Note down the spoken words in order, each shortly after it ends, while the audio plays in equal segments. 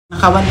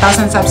Naka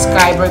 1,000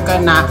 subscriber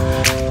ka na,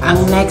 ang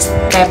next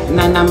step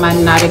na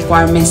naman na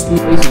requirements ni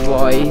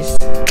voice.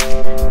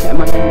 Kaya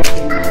maganda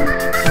din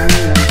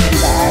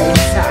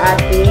guys sa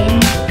ating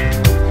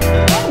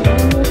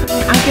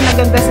ang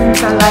kinaganda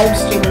sa live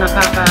stream,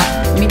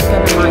 nakaka-meet ka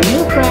ng mga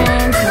new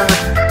friends, mga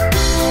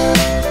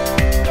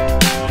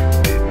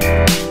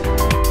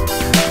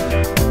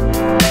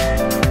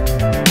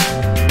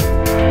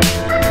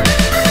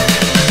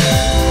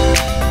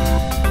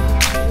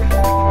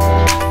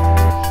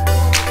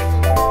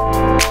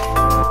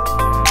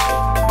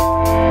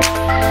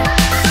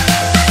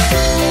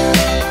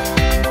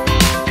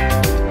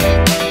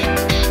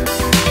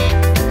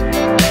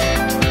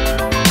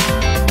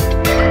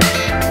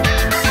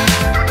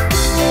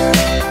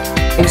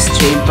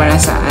stream para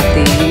sa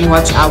ating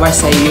watch hour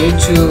sa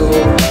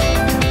YouTube.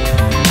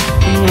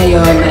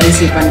 Ngayon,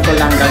 naisipan ko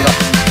lang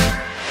gagawin.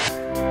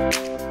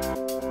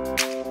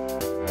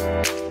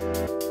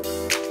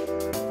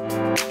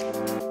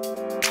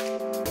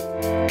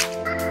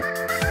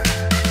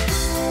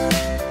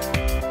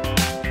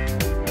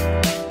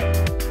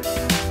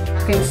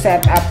 Aking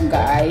setup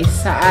guys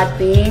sa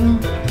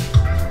ating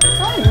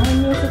may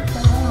music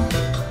pala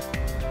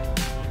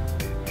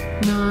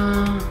na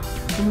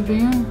ano ba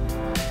yun?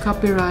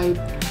 Copyright.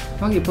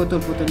 Huwag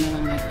iputol-putol na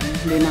lang natin.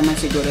 Hindi naman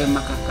siguro yung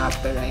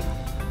maka-copyright.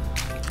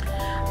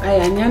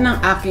 Ayan, yan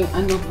ang aking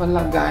ano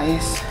pala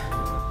guys.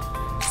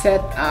 Set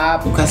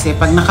up. Kasi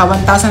pag naka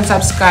 1,000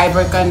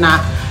 subscriber ka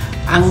na,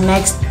 ang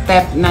next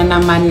step na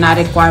naman na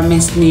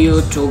requirements ni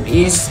YouTube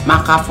is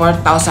maka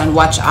 4,000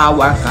 watch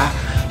hour ka.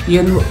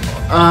 Yun,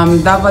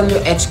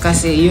 WH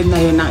kasi, yun na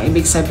yun ang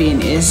ibig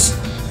sabihin is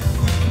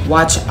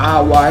watch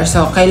hour.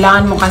 So,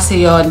 kailangan mo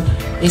kasi yun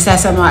isa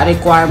sa mga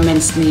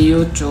requirements ni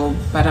YouTube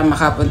para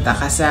makapunta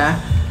ka sa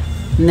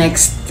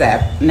next step,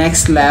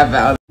 next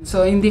level.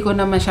 So, hindi ko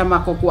naman siya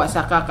makukuha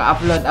sa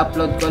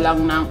kaka-upload ko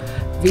lang ng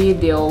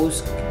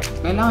videos.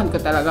 Kailangan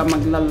ko talaga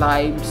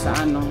magla-live sa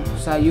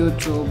sa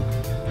YouTube.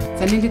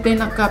 Sana hindi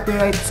tayo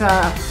nag-copyright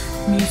sa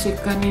music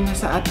kanina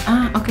sa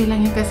okay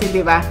lang yun kasi,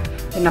 di ba?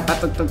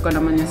 Pinapatugtog ko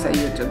naman yun sa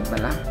YouTube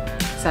pala.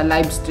 Sa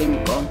live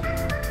stream ko.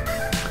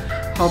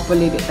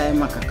 Hopefully, di tayo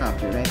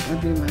maka-copyright. O,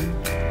 di ba?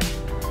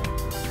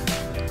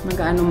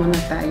 Mag-ano muna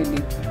tayo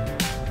dito.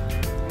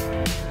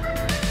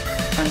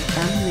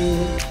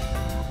 Pang-thumbnail.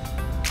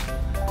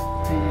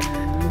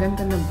 Ayan. Ang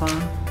ganda na ba?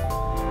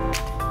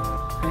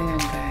 Ayan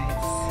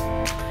guys.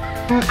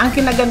 Ang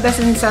kinaganda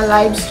sa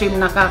live stream,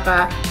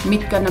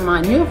 nakaka-meet ka ng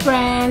mga new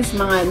friends,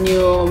 mga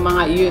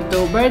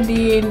YouTuber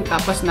din.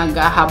 Tapos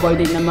nag-habol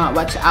din ng mga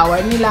watch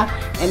hour nila.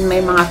 And may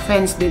mga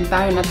friends din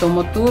tayo na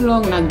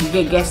tumutulong,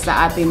 nag-guest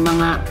sa ating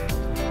mga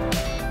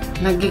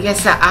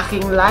nag-guest sa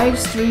aking live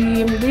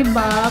stream,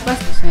 diba?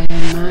 Kasi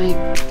mic.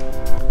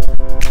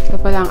 Ito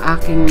pala ang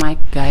aking mic,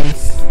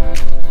 guys.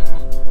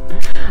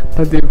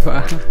 O,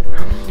 diba?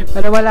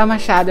 Pero wala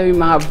masyado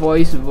yung mga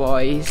voice.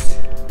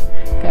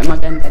 Kaya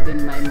maganda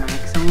din my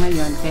mic. So,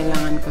 ngayon,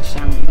 kailangan ko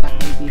siyang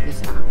ilagay dito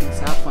sa aking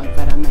cellphone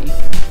para may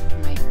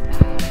mic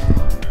tayo.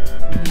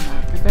 Diba?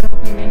 Pero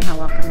okay na yung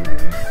hawakan mo.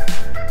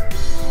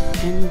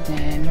 And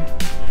then,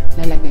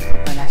 lalagay ko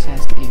pala siya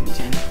sa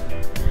dyan.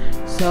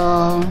 So,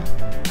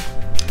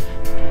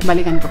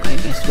 balikan ko kayo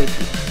guys, wait.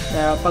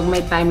 Pero pag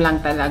may time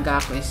lang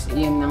talaga ako is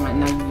yun na nga,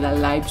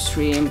 nagla-live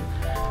stream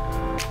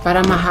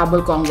para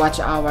mahabol ko ang watch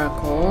hour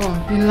ko.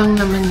 Yun lang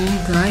naman yun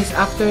guys.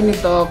 After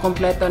nito,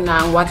 kompleto na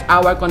ang watch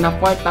hour ko na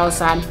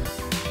 4,000.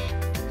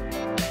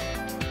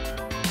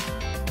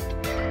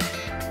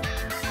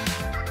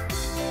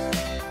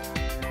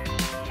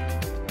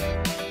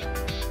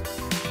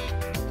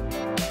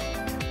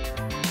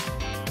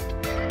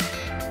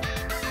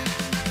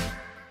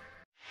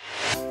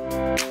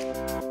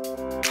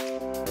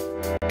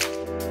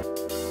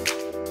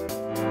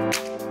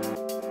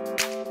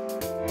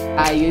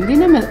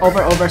 Hindi naman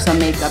over sa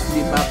makeup,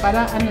 diba?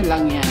 Para ano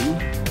lang yan.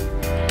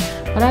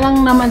 Para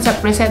lang naman sa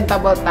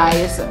presentable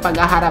tayo,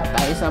 paghaharap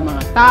tayo sa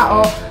mga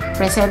tao.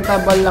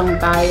 Presentable lang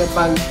tayo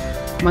pag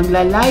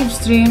magla-live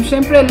stream.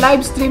 Siyempre,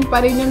 live stream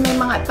pa rin yun. May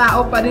mga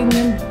tao pa rin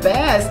yun.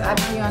 Best! At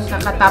yun,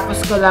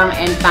 kakatapos ko lang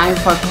and time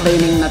for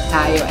cleaning na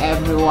tayo,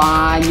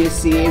 everyone. You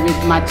see, with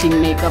matching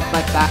makeup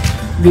pata.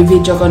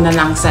 Bibidyo ko na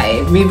lang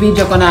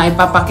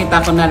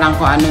ipapakita ko na lang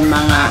kung anong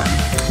mga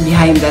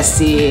behind the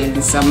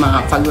scenes sa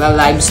mga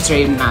pagla-live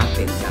stream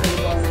natin.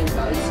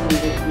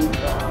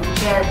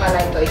 Share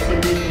pala ito,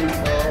 isindi dito.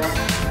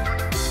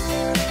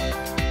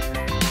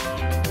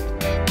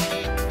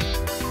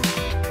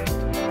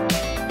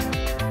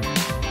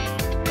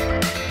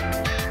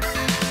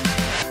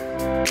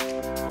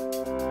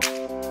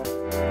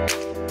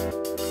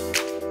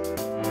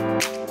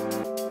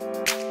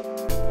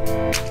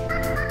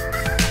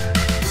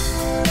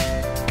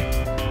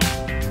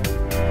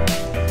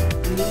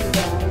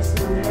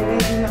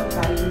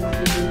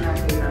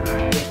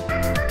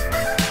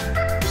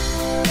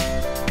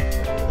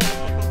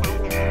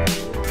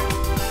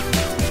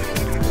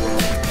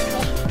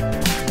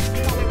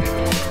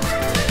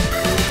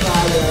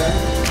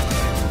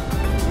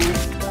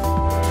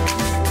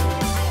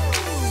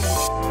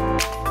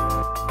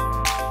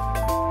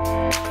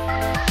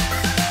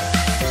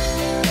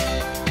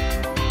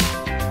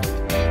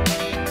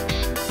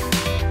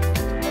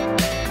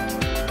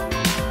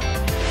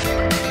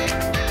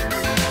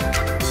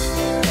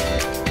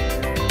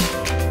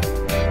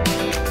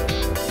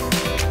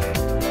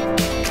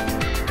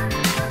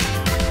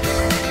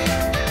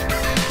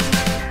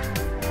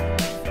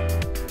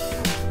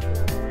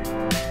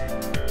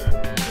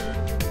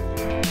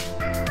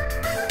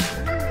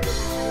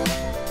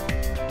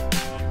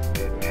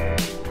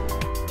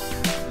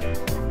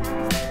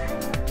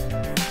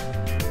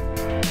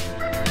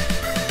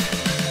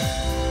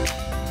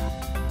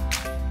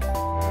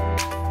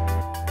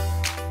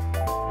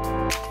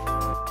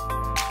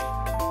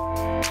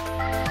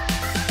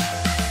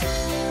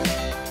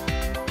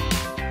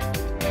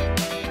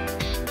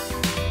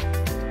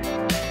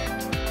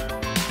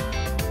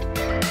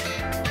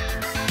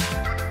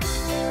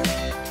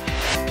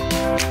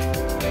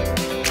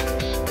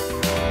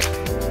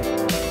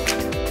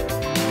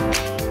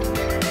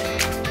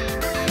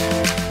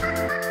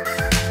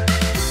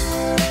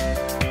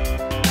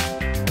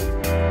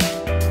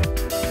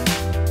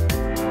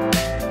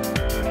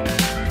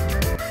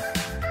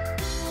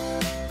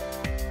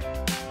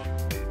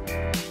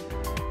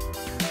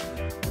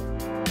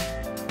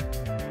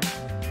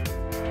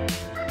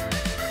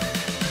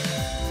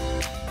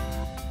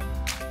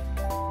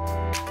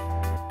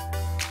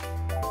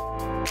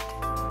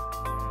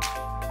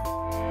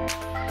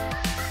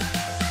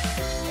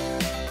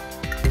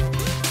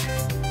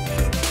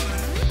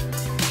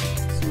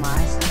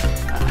 mask.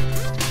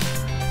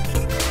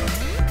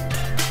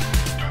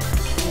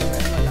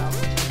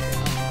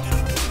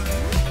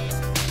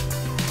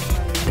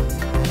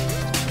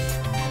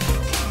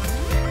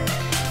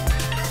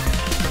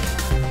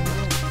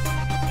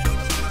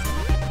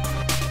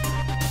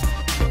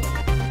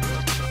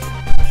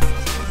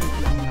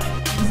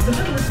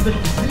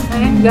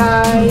 Ayan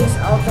guys,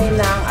 okay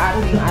na ang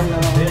ating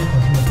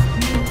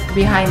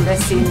behind the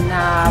scene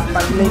na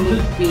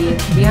pagliligpit.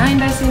 Behind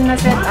the scene na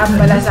setup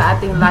pala sa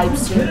ating live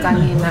stream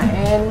kanina.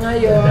 And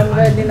ngayon,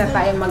 ready na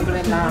tayo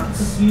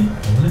mag-relax.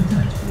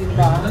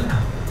 Diba?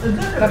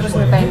 Tapos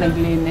na tayo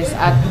naglinis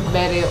at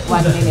very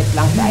 1 minute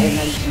lang tayo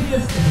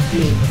nag-linis.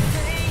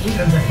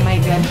 My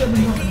God.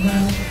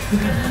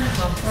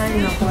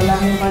 Ay, naku, wala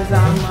akong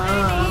kasama.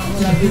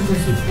 Wala dito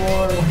si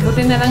Paul.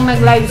 Buti na lang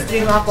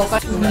nag-livestream ako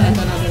kasi ito na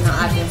din ang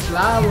ating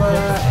flower.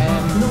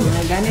 And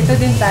ganito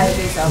din tayo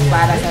dito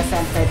para sa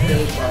center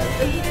decor.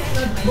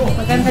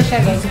 Maganda siya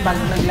guys pag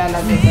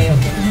naglalagay kayo.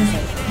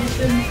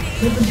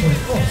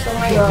 So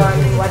ngayon,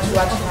 watch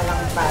na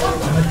lang tayo.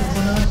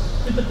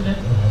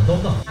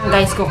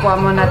 Guys, kukuha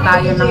muna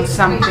tayo ng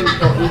something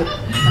to eat.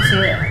 Kasi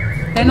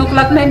 10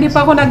 o'clock na, hindi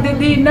pa ako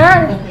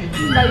nagdi-dinner.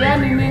 Kaya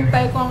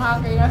ninintay ko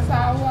ang aking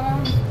asawa.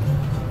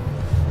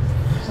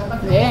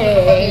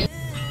 Yay!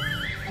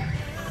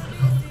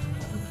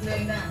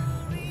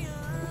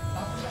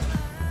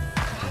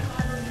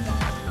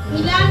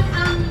 Ilan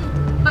ang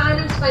paa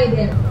ng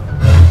spider?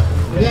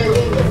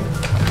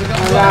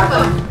 Wala.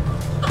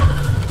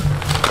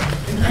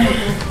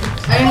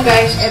 Ayun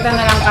guys, ito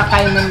na lang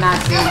kakainin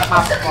natin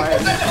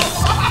popcorn.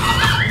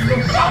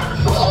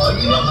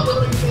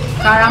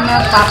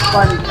 Caramel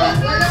popcorn to.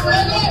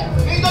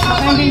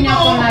 Baka hindi niya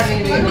po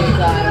naririnig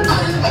guys.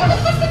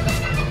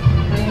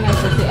 Ayun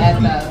ito si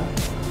Ethel.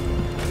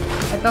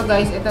 Ito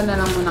guys, ito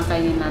na lang muna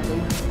kainin natin.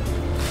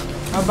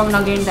 Habang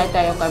naghihintay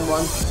tayo kay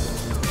Bon.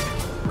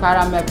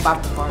 Caramel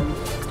popcorn.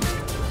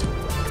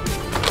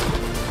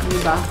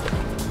 Diba?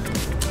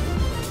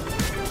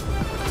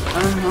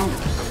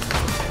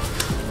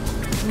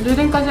 Hindi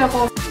rin kasi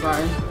ako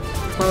guys.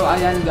 Pero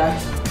ayan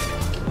guys.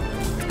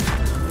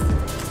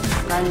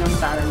 Kain ng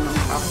tayo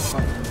ng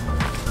popcorn.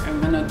 Ay,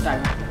 manood tayo.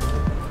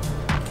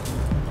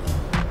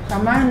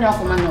 Samahan niyo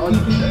ako manood,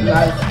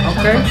 guys.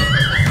 Okay?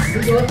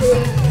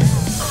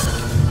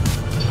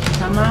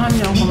 Samahan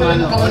niyo ako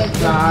manood,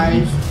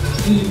 guys.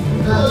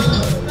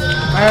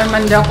 Kaya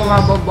man di ako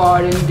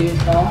maboboring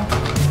dito.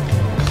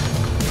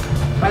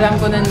 Alam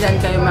ko nandyan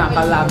kayo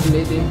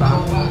maka-lovely, diba?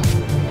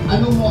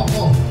 Ano mo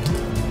ako?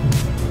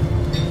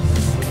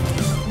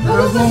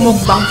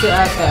 Nagmumukbang si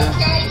ate.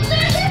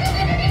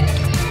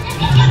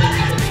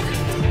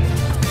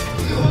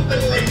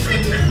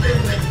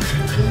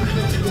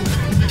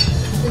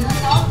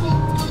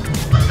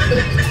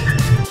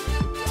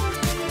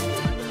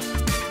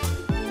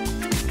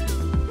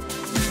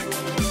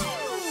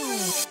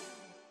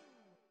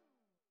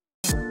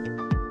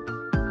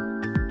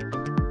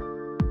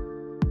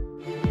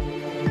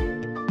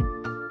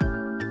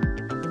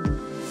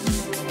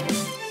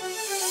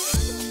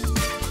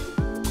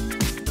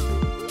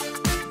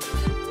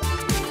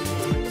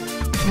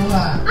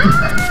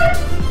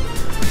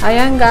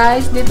 Ayan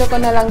guys, dito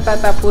ko na lang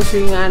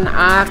tatapusin ang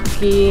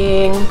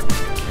aking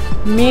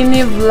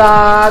mini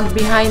vlog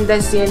behind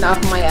the scene of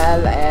my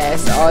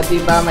LS. O,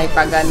 diba may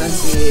pag-ganon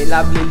si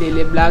Lovely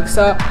Lily Vlog.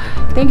 So,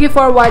 thank you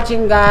for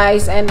watching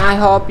guys and I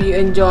hope you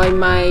enjoy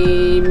my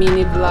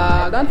mini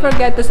vlog. Don't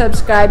forget to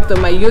subscribe to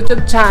my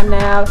YouTube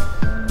channel,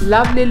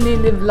 Lovely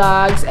Lily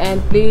Vlogs,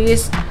 and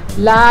please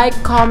like,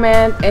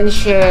 comment, and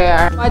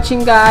share.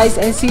 Watching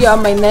guys and see you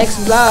on my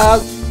next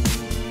vlog.